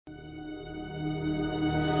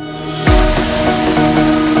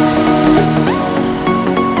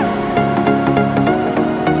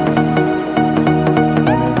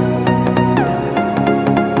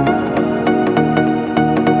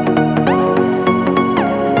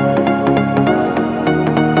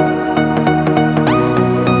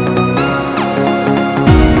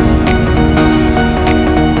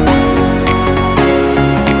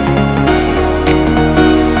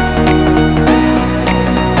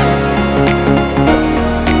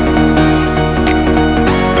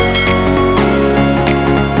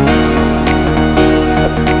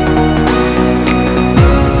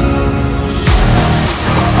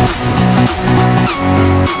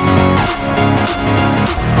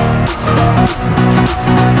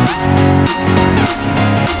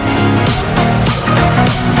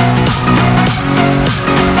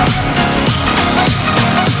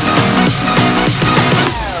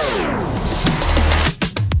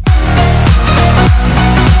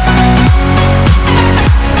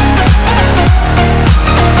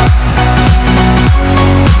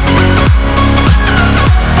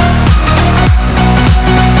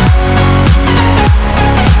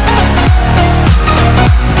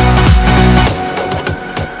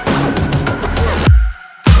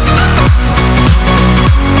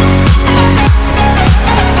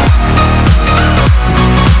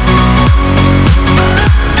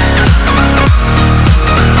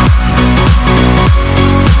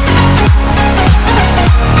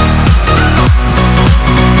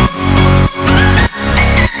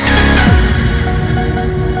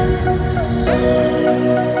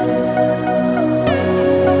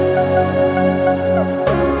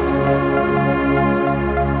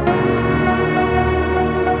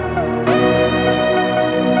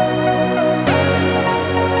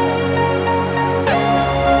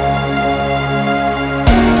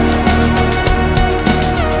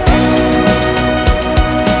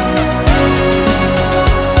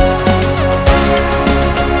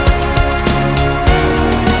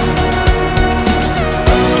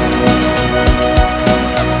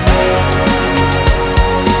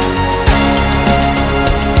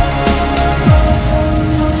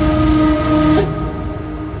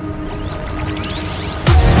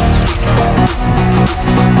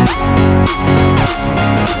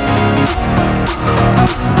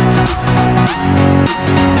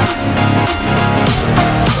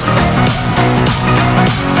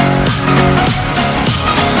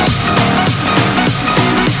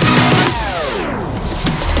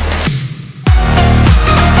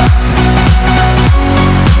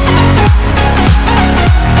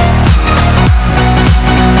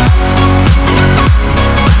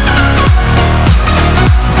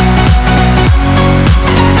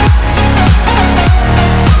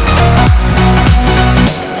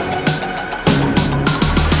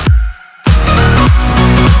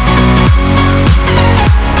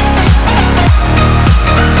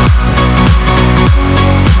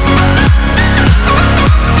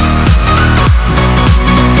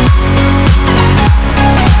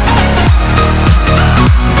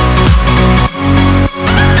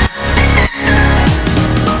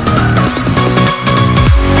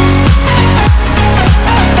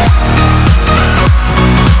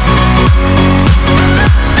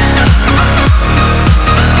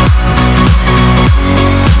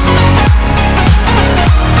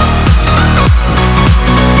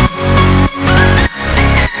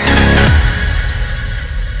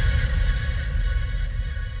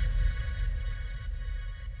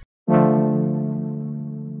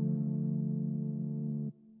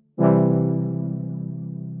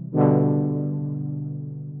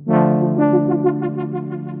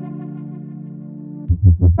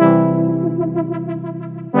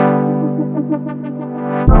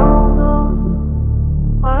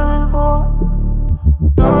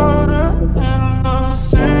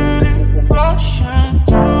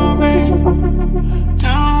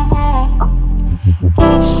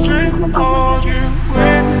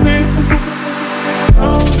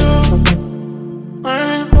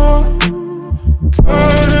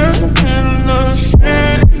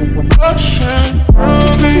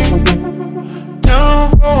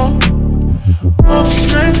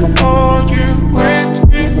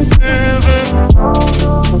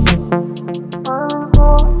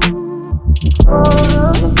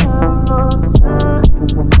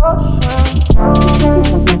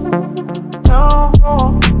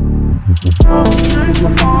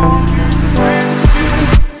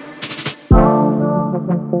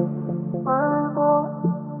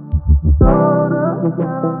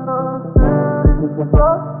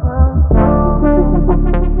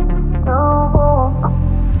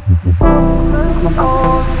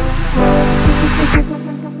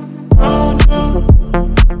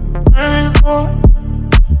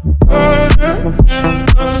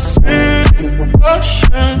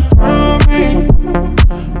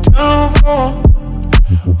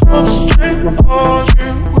Upstream, are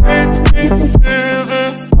you with me? Feel the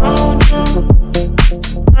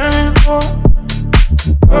rainbow,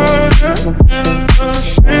 burden in the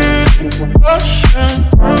city, rushing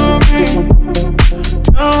through me,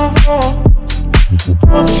 downpour.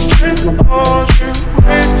 Upstream, are you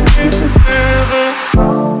with me? Feel the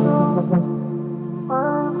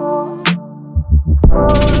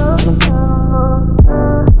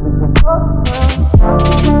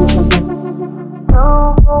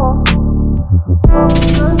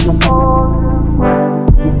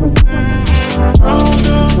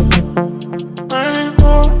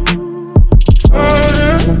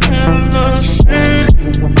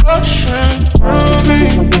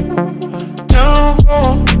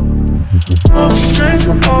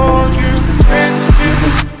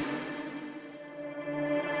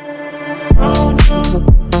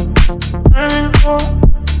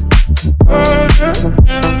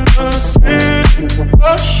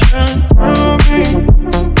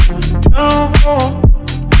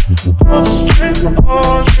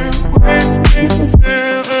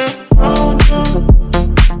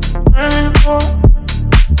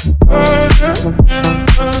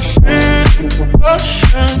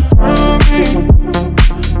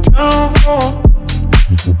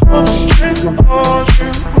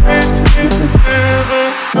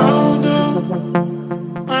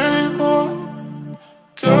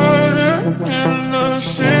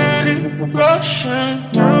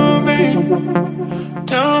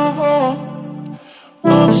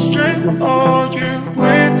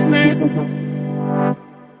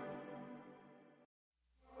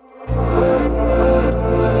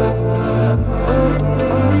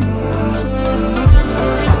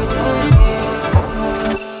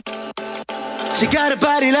She got a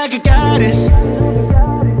body like a goddess,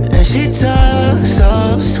 and she talks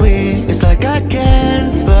so sweet. It's like I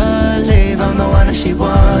can't believe I'm the one that she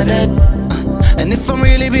wanted. And if I'm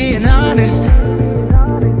really being honest,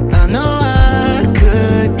 I know I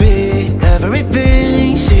could be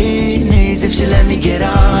everything she needs if she let me get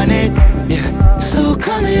on it. Yeah. So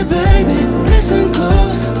come here, baby, listen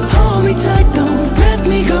close, hold me tight, don't let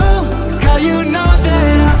me go. Girl, you know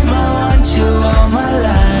that I'ma want you all my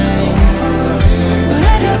life.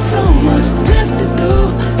 So much left to do,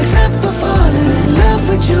 except for falling in love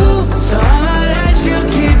with you. So I'ma let you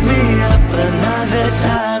keep me up another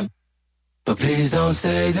time, but please don't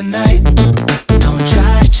stay the night. Don't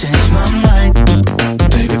try to change my mind,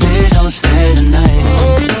 baby, please don't stay the night.